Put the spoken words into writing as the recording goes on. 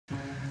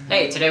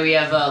Hey, today we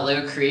have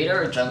Lego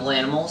Creator, Jungle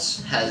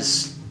Animals,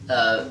 has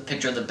a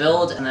picture of the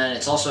build, and then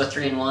it's also a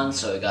 3-in-1,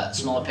 so we got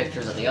smaller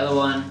pictures of the other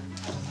one,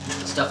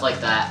 stuff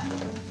like that.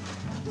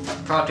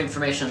 Product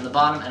information on the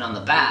bottom, and on the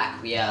back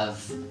we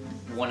have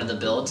one of the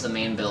builds, the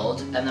main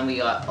build, and then we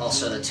got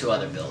also the two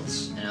other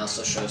builds, and it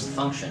also shows the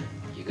function.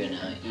 You can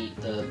eat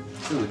the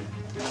food.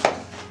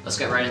 Let's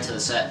get right into the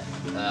set.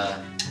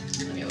 Let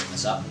me open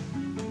this up.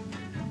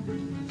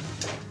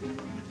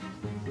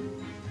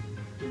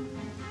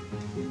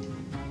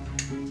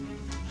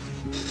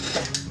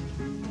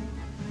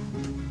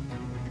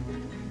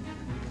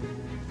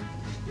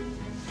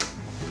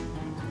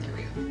 There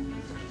we go.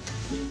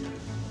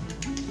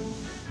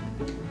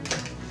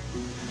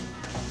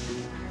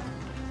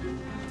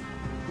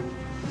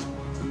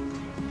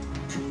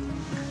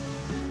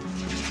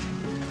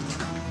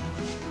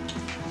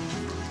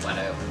 Why'd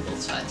I open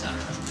both sides? I don't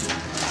know.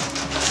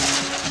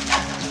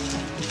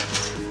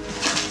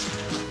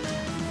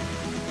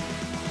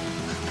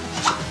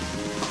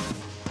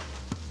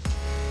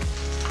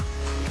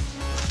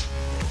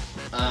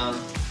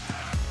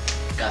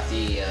 Got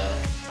the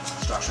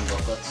instruction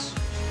booklets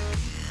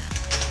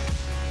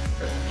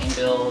for the main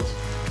build.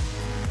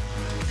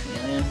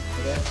 Chameleon,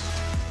 I guess.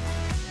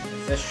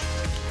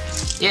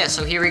 Fish. Yeah,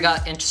 so here we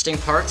got interesting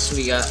parts.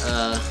 We got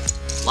a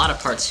lot of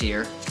parts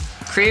here.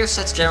 Creator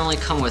sets generally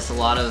come with a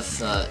lot of,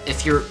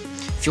 if you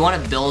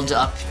want to build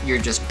up your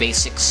just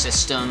basic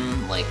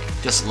system, like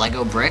just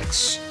Lego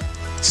bricks,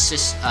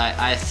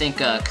 I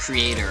think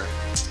Creator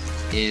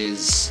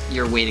is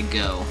your way to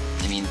go.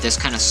 I mean, this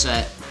kind of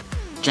set,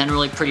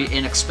 generally pretty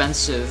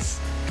inexpensive,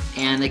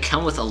 and they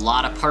come with a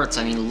lot of parts.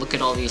 I mean, look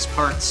at all these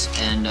parts,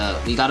 and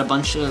we got a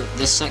bunch of,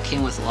 this set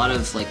came with a lot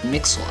of like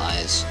Mixel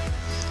eyes.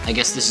 I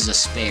guess this is a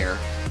spare.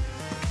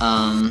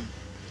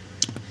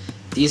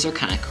 These are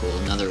kind of cool.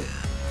 Another,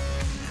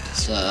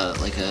 it's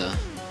like a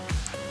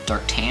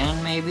dark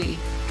tan maybe,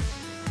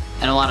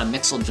 and a lot of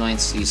Mixel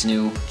joints. These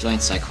new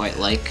joints I quite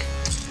like,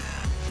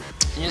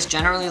 and just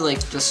generally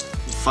like just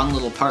fun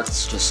little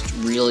parts. Just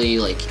really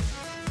like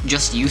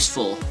just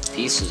useful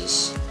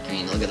pieces. I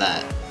mean, look at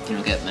that. You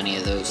don't get many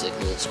of those like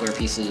little square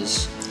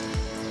pieces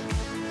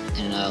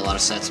in a lot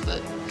of sets,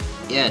 but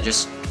yeah,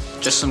 just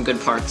some good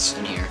parts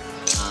in here.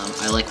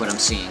 I like what I'm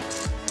seeing.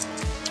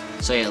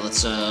 So yeah,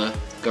 let's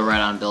go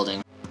right on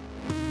building.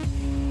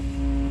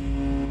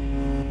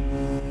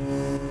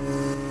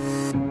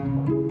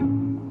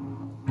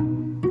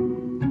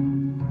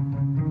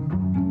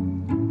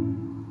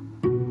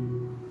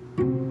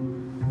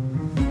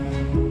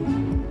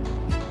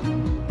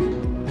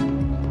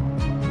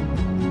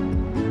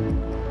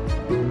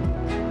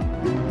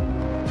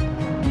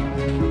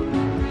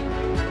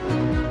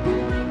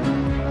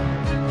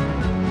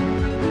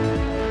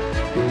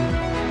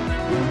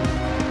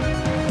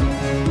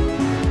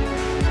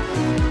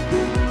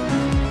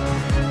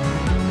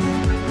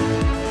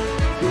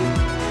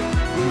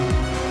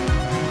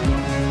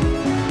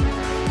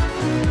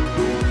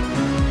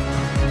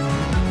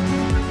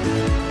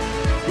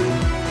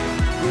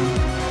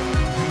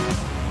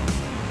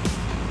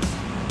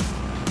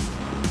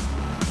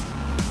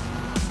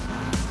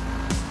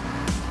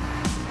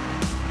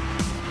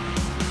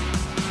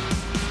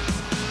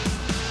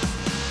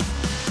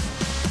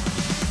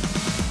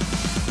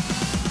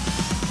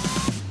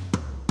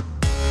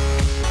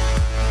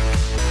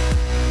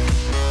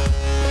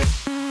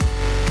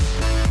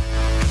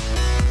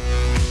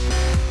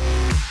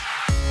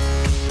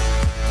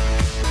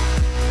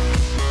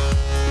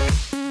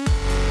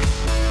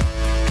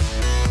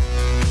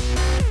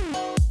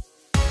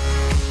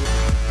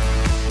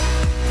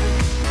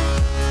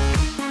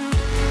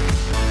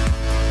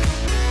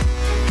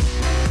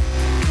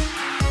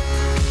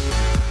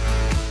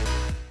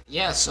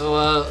 Yeah,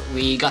 so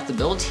we got the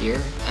build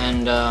here,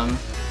 and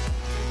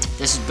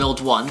this is build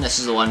 1. This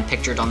is the one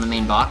pictured on the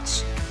main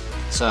box.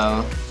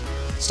 So,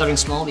 starting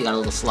small, we got a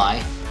little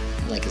fly.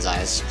 I like his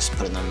eyes, just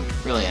putting them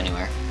really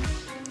anywhere.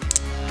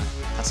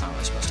 That's not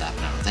really supposed to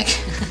happen, I don't think.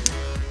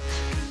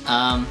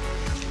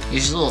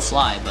 He's just a little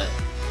fly, but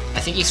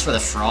I think he's for the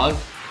frog,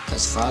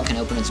 because the frog can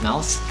open its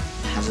mouth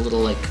and has a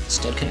little like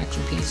stud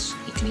connection piece.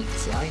 He can eat the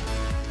fly.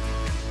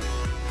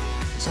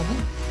 Or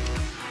something.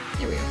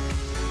 There we go.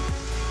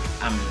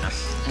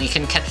 And you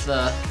can catch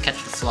the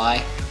fly.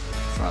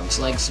 Frog's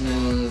legs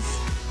move,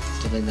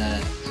 stuff like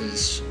that.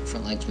 His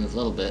front legs move a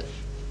little bit.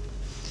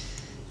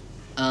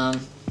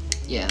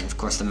 Yeah, and of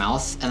course the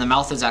mouth. And the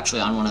mouth is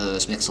actually on one of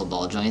those Mixel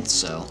ball joints,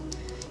 so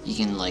you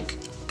can like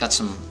got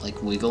some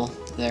like wiggle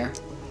there,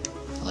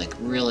 like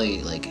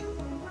really like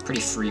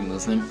pretty free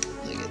movement.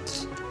 Like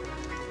it's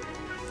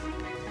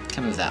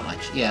can't move that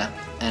much. Yeah,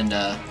 and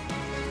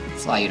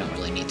fly you don't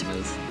really need to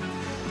move.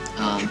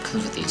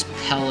 Comes with these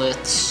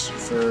pellets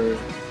for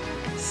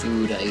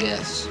food, I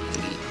guess. You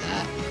can eat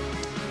that.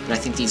 But I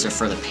think these are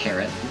for the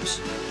parrot.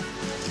 Oops.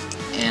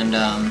 And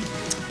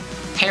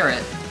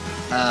parrot,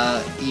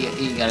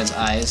 he got his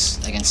eyes.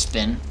 They can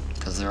spin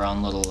because they're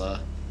on little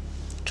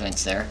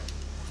joints there.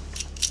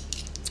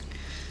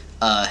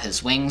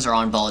 His wings are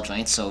on ball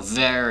joints, so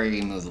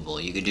very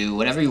movable. You could do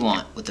whatever you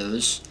want with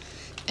those.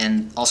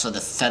 And also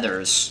the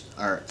feathers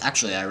are,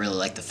 actually I really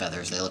like the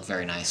feathers, they look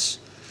very nice.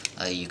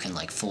 You can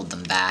like fold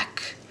them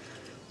back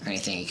or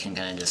anything, you can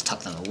kind of just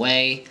tuck them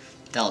away.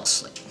 That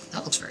looks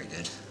very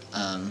good.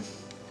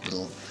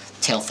 Little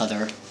tail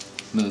feather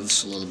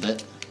moves a little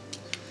bit.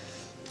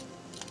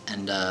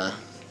 And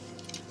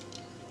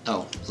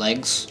oh,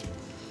 legs.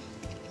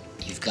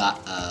 You've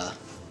got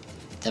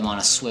them on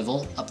a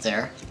swivel up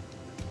there.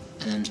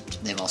 And then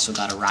they've also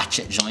got a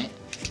ratchet joint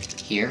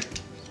here.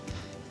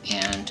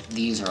 And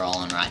these are all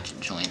on ratchet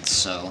joints,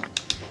 so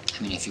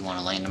I mean if you want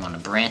to land him on a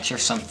branch or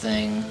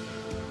something,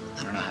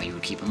 I don't know how you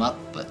would keep him up,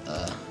 but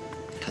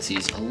because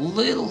he's a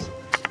little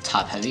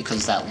top heavy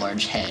because of that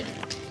large head,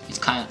 he's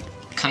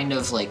kind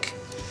of like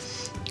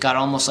got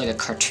almost like a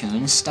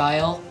cartoon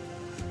style,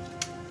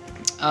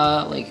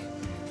 like,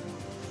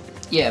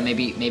 yeah,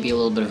 maybe a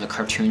little bit of a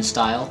cartoon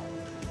style,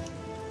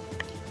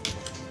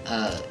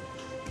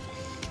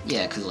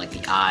 yeah, because like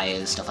the eye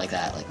and stuff like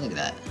that, like look at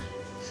that.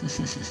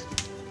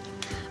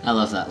 I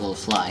love that little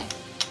fly.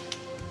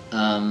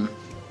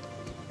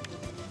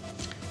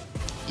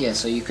 Yeah,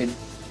 so you could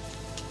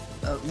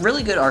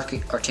really good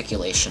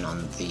articulation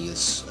on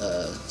these,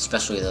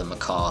 especially the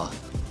macaw.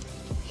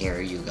 Here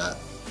you got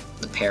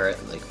the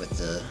parrot, like with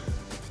the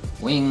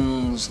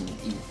wings and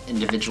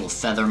individual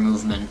feather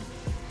movement,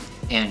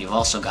 and you've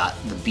also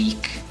got the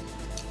beak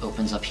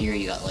opens up here.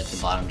 You got like the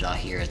bottom jaw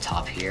here, the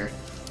top here.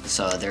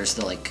 So there's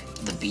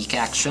the beak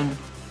action,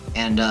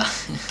 and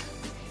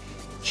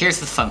here's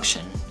the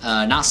function.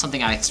 Not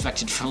something I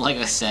expected from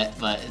Lego set,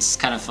 but it's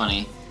kind of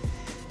funny.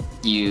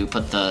 You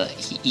put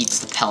he eats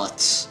the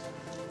pellets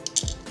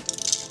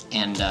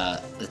and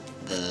the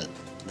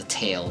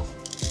tail,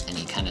 and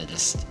he kind of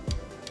just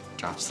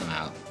drops them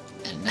out.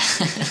 And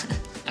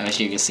I wish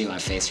you could see my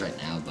face right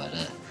now, but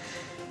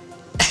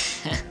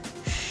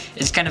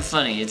it's kind of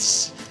funny.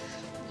 It's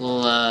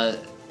well,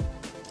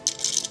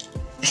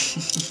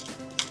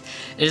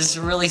 it's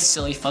a really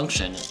silly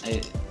function.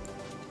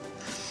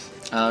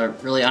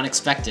 Really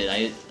unexpected.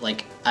 I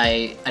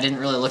didn't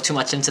really look too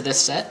much into this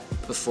set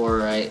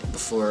before I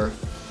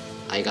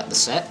got the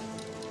set,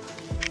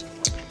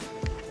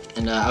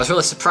 and I was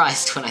really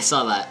surprised when I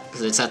saw that,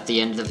 because it's at the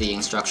end of the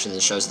instructions.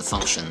 It shows the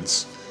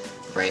functions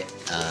right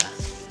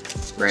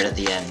at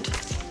the end.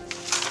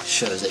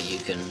 Shows that you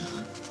can,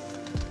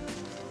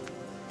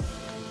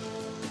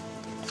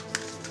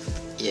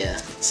 yeah.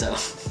 So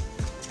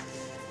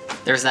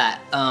there's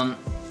that.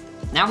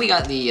 Now we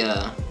got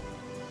the.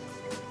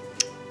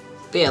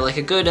 But yeah, like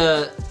a good,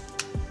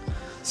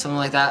 something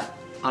like that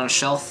on a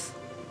shelf.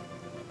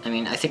 I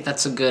mean, I think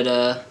that's a good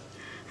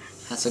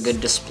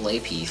display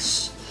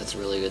piece. That's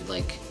really good,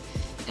 like,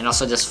 and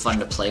also just fun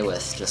to play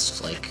with.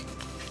 Just like,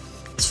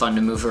 it's fun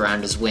to move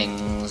around his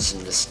wings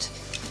and just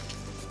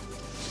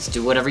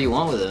do whatever you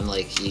want with him.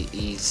 Like,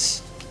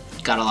 he's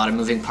got a lot of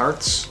moving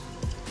parts.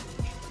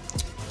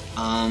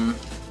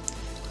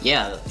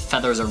 Yeah, the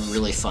feathers are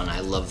really fun.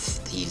 I love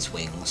these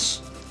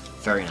wings.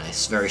 Very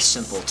nice, very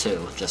simple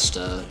too. Just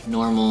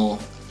normal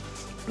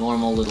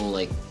little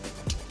like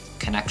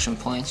connection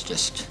points.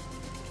 Just,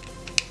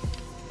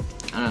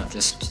 I don't know,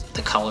 just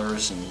the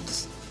colors, and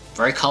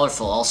very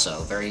colorful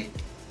also. Very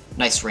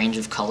nice range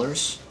of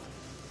colors.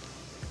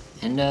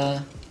 And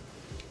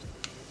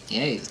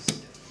yeah.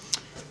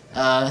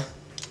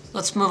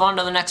 Let's move on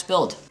to the next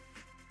build.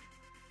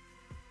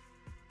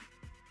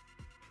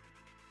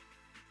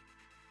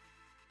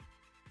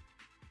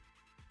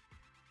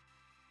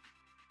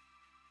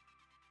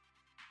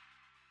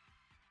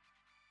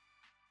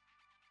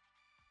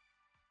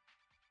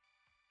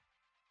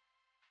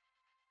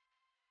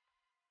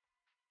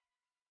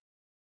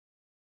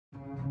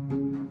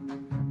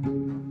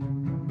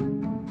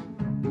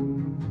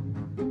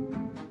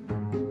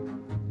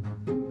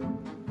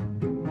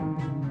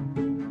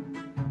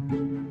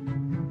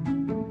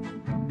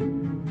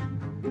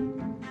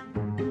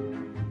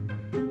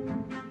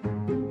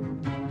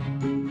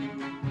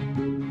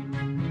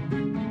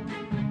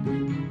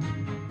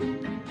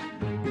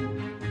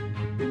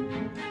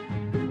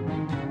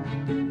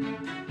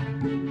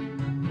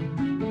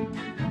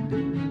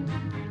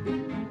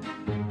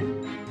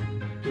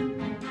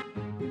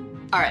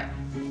 Alright,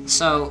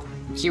 so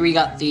here we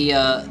got the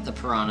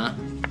piranha,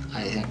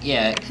 I think.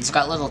 Yeah, it's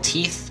got little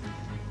teeth.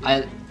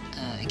 I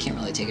can't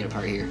really take it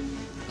apart here.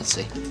 Let's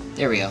see.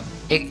 There we go.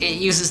 It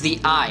uses the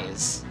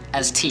eyes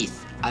as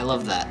teeth. I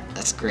love that.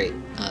 That's great.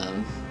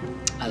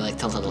 I like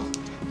the little,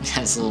 it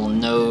has a little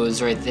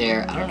nose right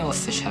there. I don't know if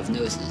fish have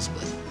noses,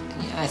 but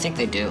yeah, I think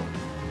they do.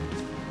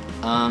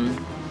 The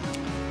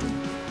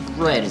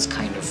red is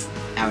kind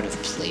of out of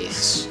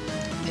place,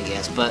 I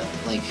guess, but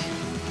like,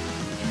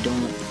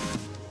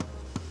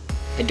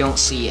 I don't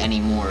see any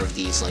more of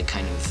these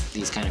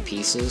these kind of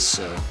pieces,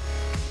 so.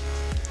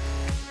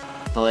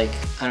 But like,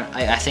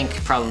 I think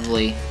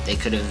probably they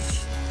could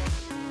have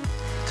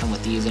come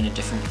with these in a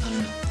different, I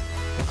don't know,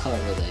 what color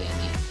were they in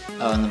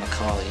the, oh, in the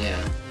macaw, yeah.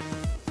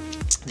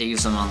 They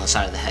used them on the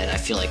side of the head. I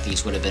feel like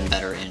these would have been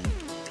better in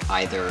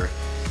either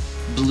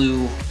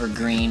blue or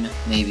green,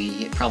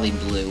 maybe, probably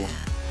blue.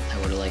 I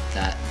would have liked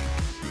that.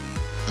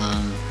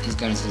 He's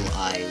got his little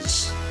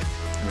eyes,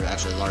 or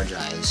actually large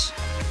eyes,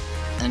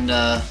 and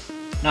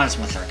not as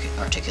much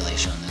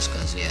articulation on this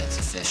because yeah, it's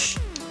a fish.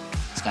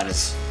 It's got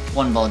his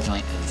one ball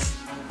joint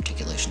of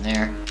articulation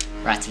there,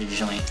 ratchet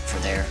joint for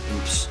there.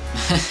 Oops,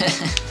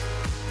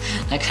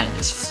 that kind of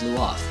just flew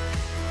off.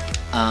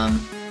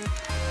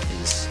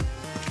 His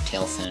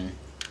tail fin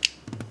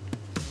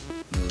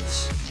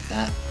moves like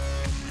that,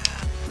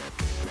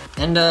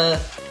 and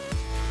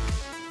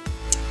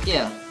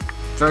yeah,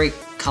 very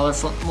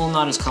colorful. Well,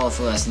 not as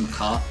colorful as the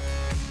macaw,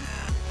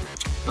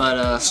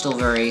 but still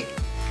very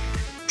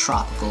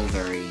tropical,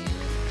 very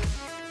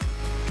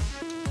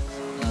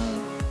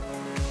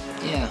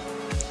yeah.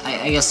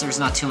 I guess there's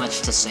not too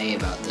much to say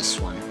about this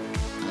one.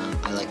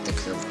 I like the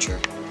curvature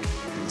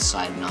on the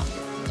side, not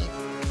like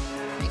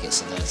make it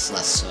so that it's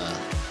less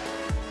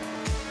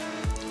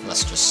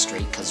less just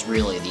straight, because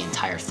really the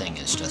entire thing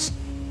is just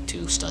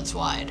 2 studs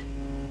wide.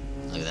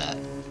 Look at that.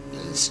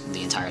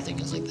 The entire thing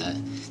is like that.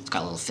 It's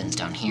got little fins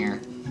down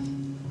here,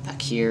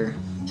 back here,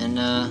 and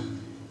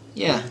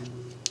yeah.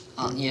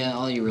 Yeah,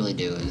 all you really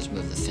do is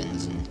move the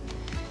fins, and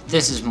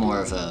this is more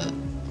of a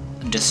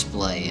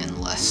display and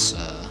less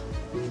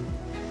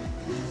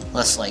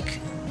less like,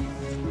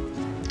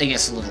 I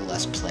guess a little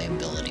less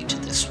playability to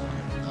this one.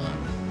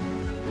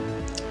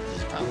 This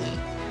is probably,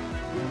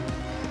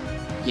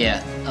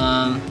 yeah.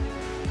 I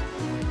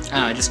don't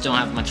know, I just don't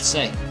have much to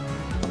say.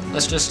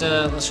 Let's just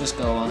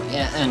go on.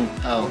 Yeah, and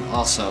oh,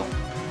 also,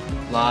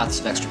 lots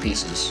of extra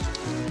pieces.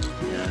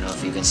 I don't know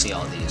if you can see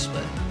all these,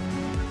 but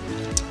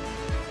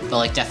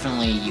like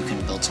definitely you can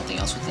build something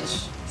else with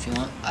this if you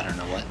want. I don't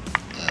know what.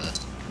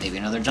 Maybe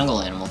another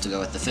jungle animal to go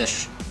with the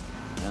fish.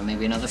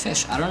 Maybe another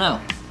fish. I don't know.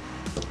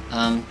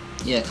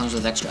 Yeah, it comes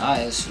with extra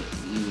eyes.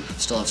 You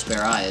still have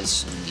spare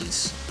eyes, and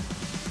these.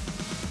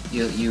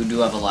 You do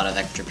have a lot of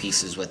extra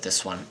pieces with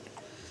this one.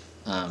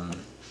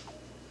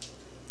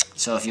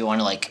 So if you want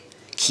to like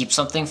keep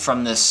something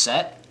from this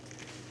set,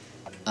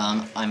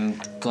 I'm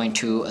going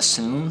to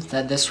assume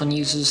that this one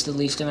uses the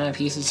least amount of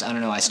pieces. I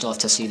don't know. I still have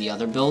to see the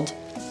other build.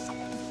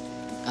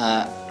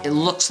 It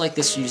looks like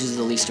this uses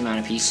the least amount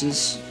of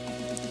pieces,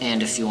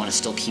 and if you want to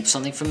still keep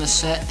something from this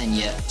set and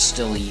yet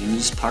still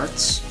use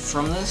parts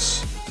from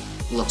this,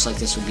 it looks like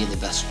this would be the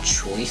best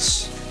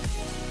choice,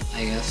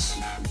 I guess.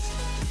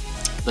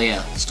 But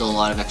yeah, still a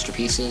lot of extra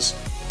pieces,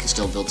 can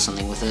still build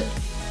something with it,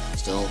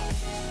 still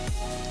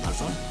a lot of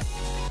fun.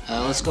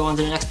 Let's go on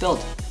to the next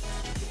build.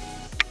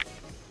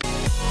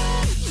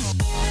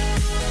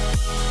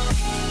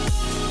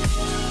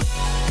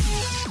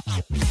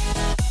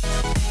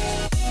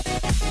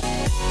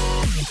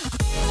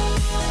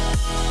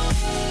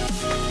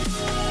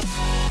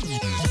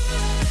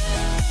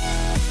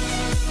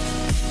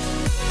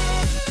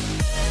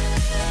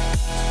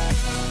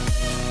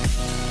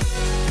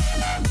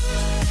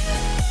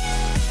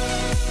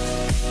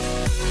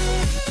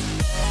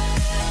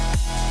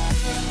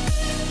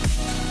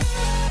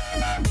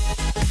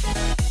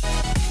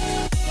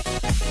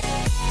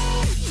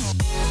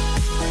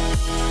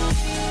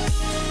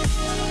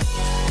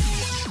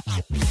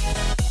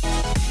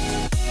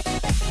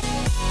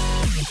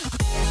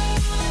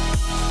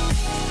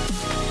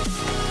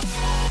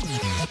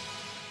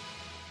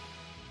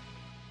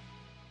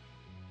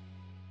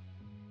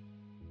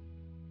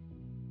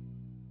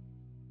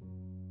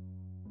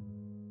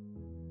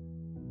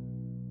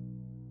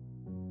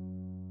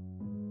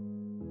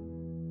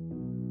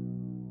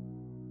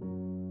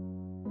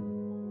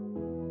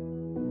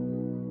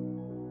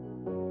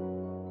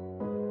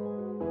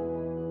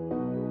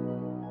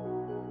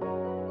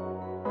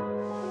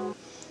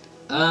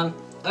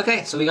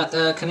 Okay, so we got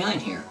the chameleon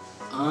here.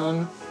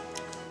 One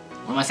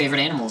of my favorite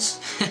animals.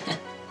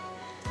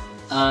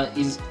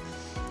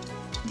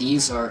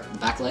 These are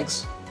back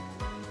legs.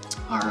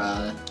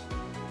 Are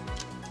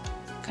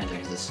kind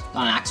of this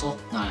on an axle,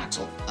 not an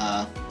axle.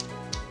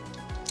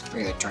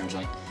 Regular turn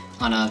joint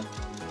on a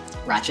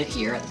ratchet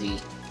here at the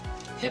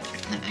hip,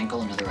 and then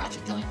ankle, another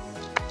ratchet joint.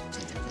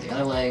 Same thing for the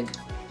other leg.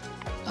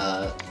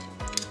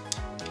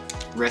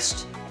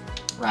 Wrist,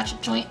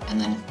 ratchet joint,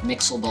 and then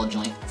mixel ball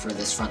joint for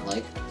this front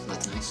leg, so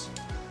that's nice.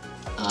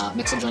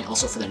 Mixel joint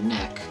also for the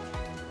neck,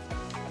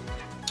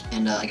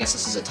 and I guess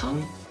this is a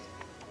tongue,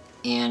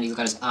 and he's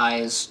got his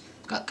eyes,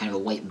 got kind of a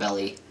white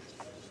belly,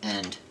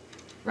 and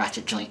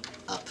ratchet joint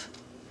up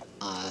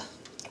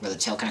where the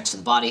tail connects to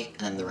the body, and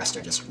then the rest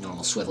are just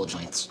normal swivel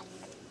joints.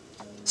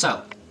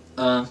 So,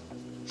 yeah,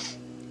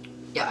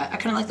 I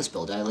kind of like this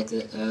build. I like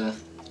the,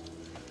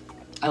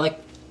 I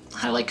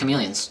like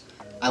chameleons.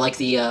 I like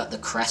the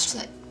crest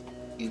that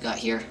you got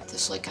here.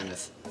 This like kind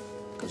of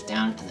goes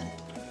down and then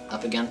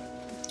up again,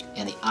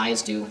 and the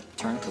eyes do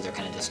turn because they're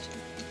kind of just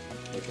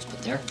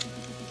put there.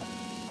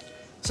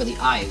 So the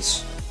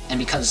eyes, and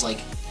because like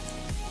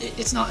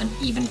it's not an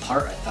even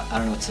part, I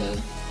don't know what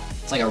to.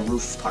 It's like a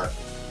roof part.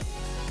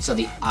 So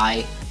the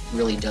eye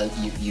really does.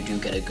 You do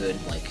get a good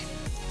like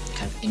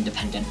kind of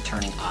independent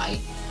turning eye.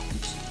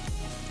 Oops.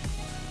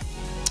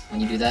 When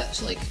you do that,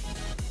 so like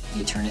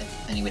you turn it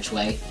any which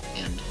way,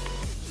 and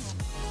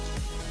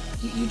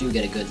you do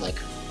get a good like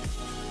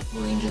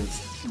range of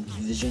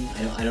vision.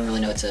 I don't really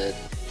know how to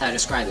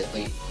describe it,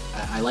 but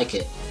I like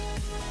it.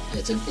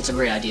 It's a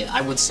great idea.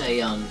 I would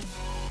say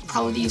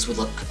probably these would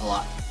look a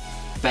lot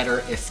better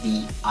if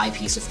the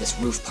eyepiece, if this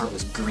roof part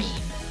was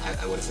green.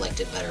 I would have liked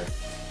it better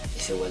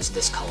if it was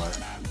this color.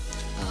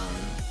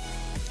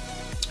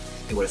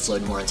 It would have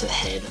flowed more into the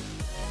head.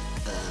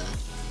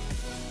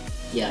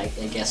 Yeah,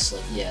 I guess,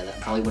 like, yeah, that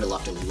probably would have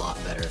looked a lot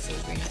better if it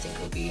was green. I think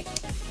it would be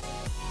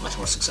a much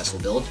more successful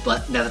build,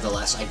 but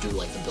nevertheless, I do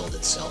like the build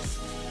itself.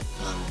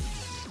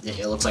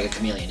 It looks like a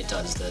chameleon, it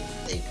does.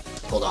 They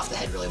pulled off the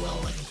head really well,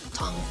 like the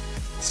tongue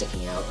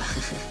sticking out.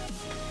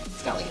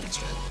 It's got like an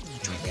extra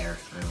joint there.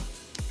 I don't know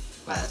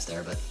why that's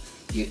there, but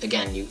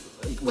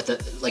with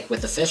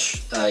the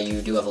fish,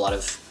 you do have a lot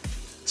of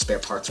spare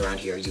parts around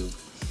here. You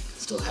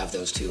still have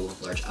those two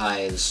large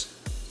eyes,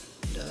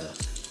 and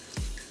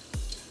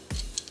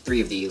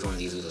 3 of these. One of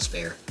these is a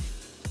spare.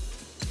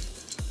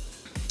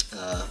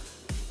 Got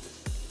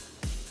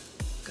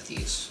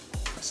these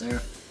parts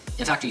there.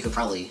 In fact, you could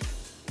probably.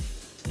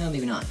 No,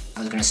 maybe not. I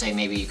was gonna say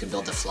maybe you could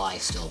build the fly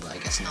still, but I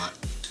guess not.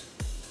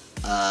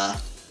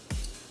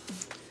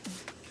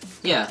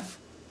 Yeah.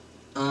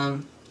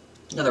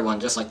 Another one,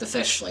 just like the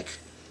fish, like,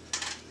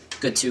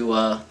 good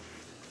to,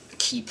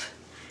 keep,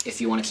 if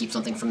you want to keep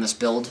something from this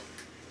build.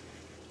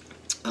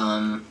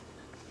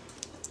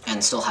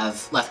 And still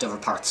have leftover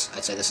parts.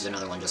 I'd say this is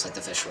another one, just like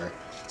the fish, where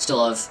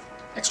still have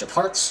extra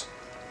parts,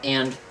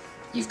 and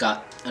you've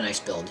got a nice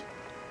build.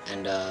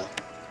 And, I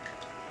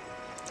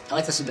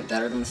like this a bit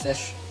better than the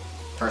fish,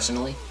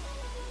 personally.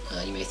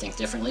 You may think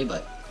differently,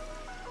 but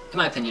in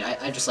my opinion,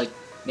 I just like,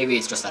 maybe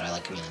it's just that I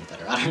like chameleon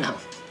better, I don't know.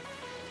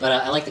 But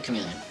I like the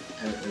chameleon,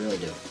 I really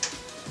do.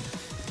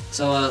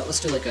 So let's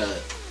do like a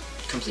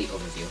complete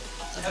overview.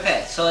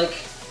 Okay, so like,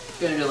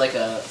 I'm gonna do like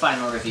a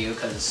final review,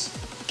 because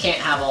can't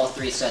have all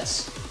 3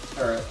 sets,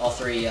 or all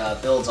 3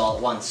 builds all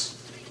at once.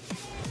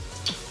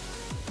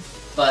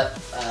 But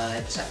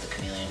I just have the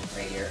chameleon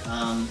right here.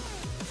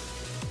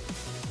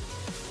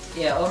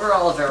 Yeah,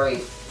 overall a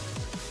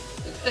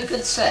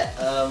good set.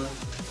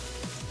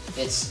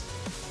 It's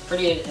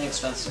pretty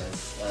inexpensive.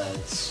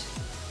 It's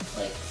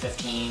like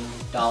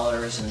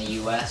 $15 in the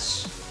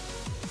US,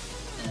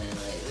 and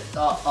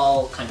like,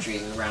 all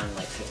countries around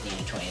like $15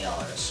 to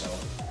 $20. So,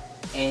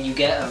 and you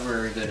get a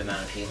very good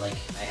amount of pieces. Like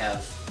I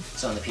have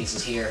some of the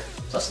pieces here,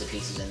 plus the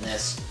pieces in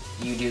this.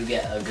 You do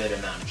get a good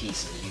amount of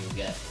pieces. You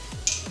get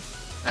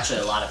actually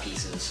a lot of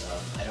pieces.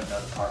 I don't know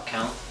the part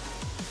count,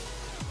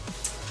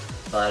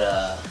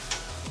 but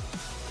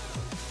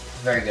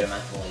very good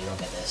amount. Well, you don't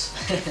get this.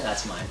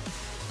 That's mine.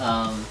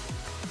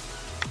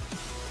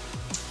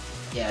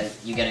 Yeah,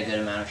 you get a good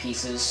amount of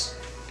pieces.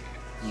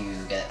 You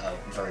get a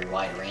very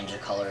wide range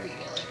of color. You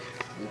get like,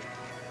 you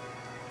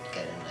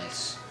get a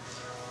nice.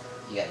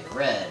 You got your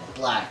red,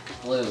 black,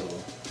 blue,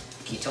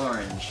 peach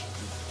orange,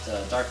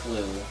 dark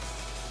blue,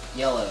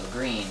 yellow,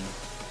 green,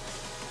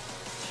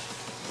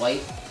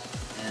 white,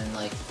 and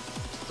like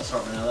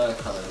assortment of other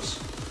colors.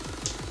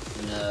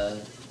 And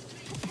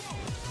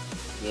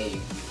yeah,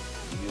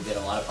 you get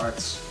a lot of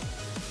parts.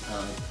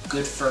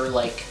 Good for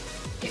like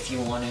if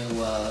you want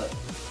to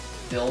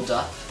build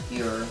up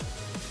your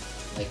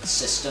like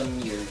system,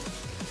 your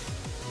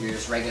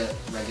just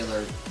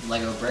regular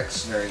Lego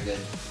bricks. Very good.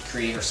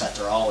 Creator sets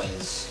are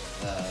always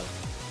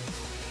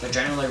they're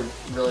generally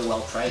really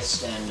well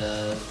priced,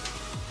 and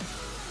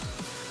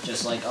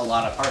just like a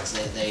lot of parts.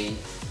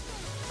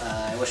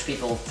 I wish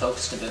people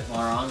focused a bit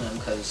more on them,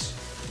 because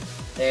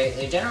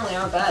they generally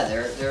aren't bad.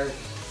 They're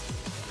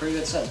pretty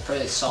good sets,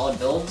 pretty solid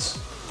builds.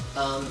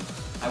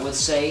 I would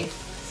say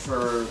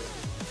for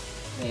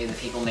maybe the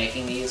people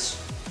making these,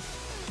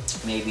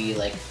 maybe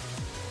like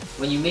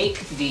when you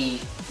make the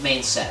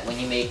main set, when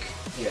you make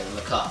here the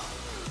macaw,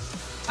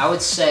 I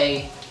would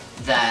say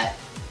that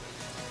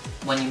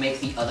when you make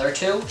the other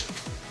 2,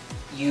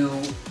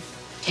 you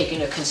take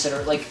into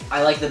consider, like,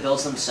 I like the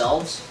builds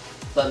themselves,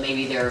 but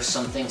maybe there are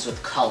some things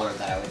with color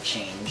that I would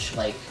change,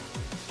 like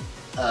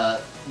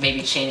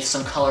maybe change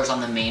some colors on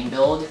the main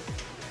build,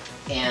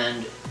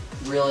 and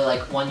really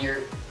like when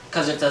you're,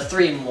 because it's a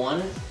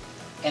 3-in-1,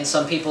 and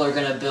some people are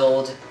gonna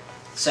build,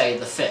 say,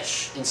 the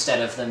fish instead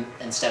of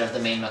the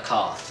main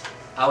macaw.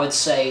 I would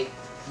say,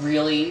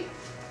 really,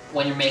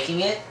 when you're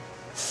making it,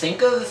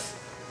 think of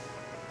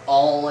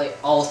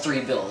all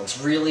 3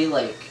 builds. Really,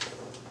 like,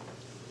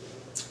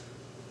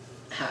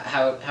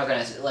 how can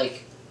I say,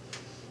 like,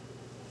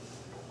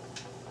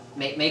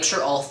 make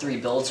sure all 3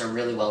 builds are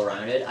really well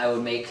rounded. I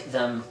would make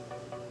them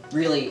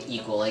really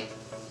equal, like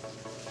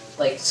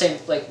same,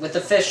 like with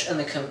the fish and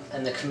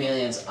the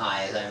chameleon's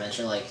eyes. I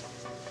mentioned, like,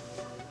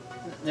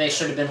 they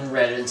should have been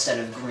red instead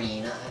of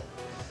green.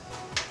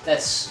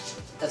 That's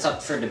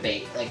up for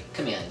debate. Like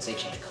chameleons, they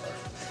change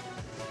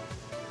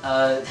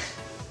color.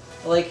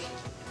 Like,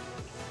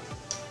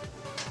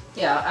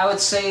 yeah, I would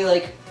say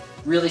like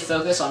really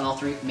focus on all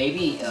 3.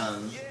 Maybe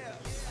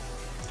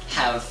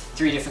have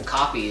 3 different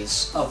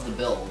copies of the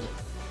build,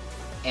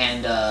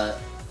 and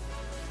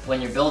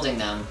when you're building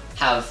them,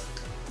 have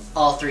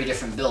all 3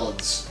 different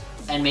builds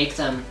and make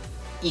them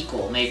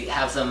equal. Maybe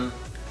have them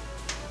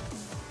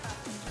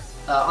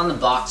on the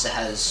box it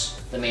has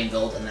the main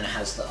build and then it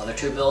has the other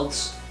 2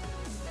 builds.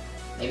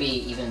 Maybe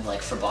even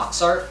like for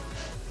box art,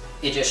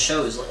 it just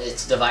shows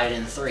it's divided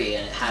in 3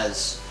 and it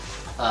has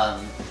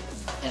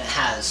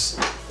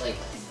like,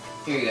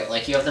 here you go,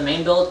 like you have the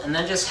main build and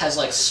then just has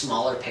like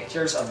smaller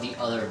pictures of the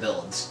other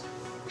builds.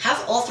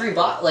 Have all 3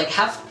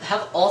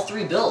 have all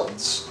 3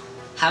 builds.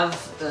 Have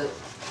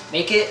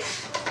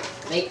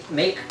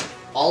make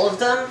all of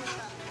them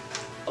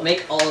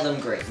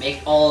great.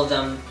 Make all of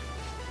them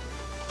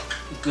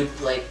good,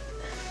 like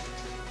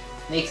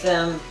make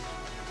them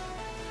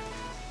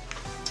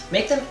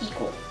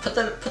equal. Put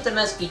them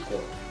as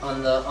equal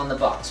on the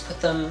box. Put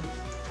them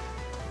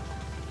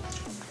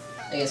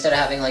like, instead of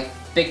having like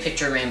big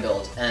picture main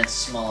build and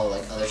small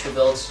like other 2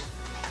 builds,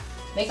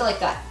 make it like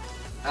that.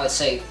 I would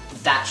say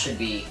that should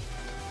be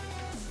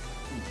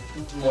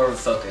more of a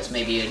focus,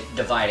 maybe a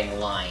dividing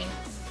line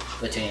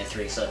between the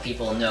 3 so that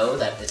people know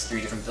that it's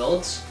 3 different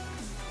builds.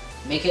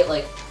 Make it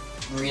like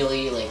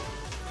really like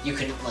you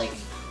can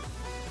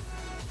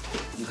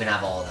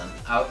have all of them.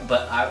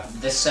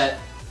 This set,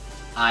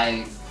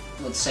 I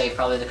would say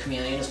probably the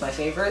chameleon is my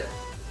favorite.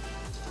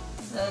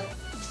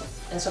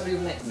 And some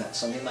people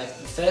like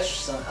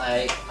fish.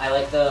 I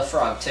like the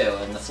frog too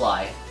and the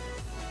fly.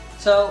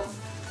 So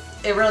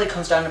it really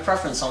comes down to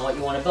preference on what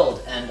you want to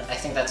build, and I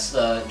think that's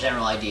the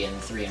general idea in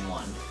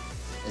 3-in-1,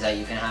 is that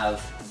you can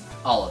have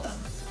all of them.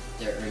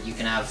 Or you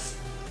can have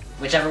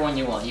whichever one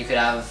you want. You could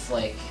have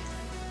like,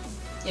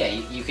 yeah,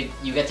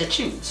 you get to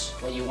choose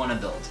what you want to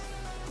build.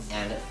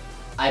 And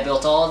I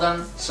built all of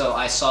them, so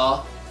I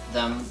saw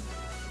them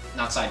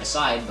not side to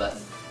side,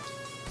 but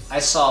I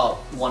saw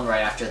one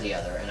right after the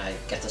other, and I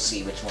get to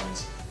see which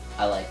ones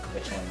I like,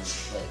 which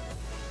ones like.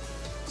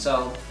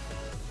 So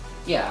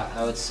yeah,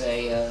 I would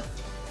say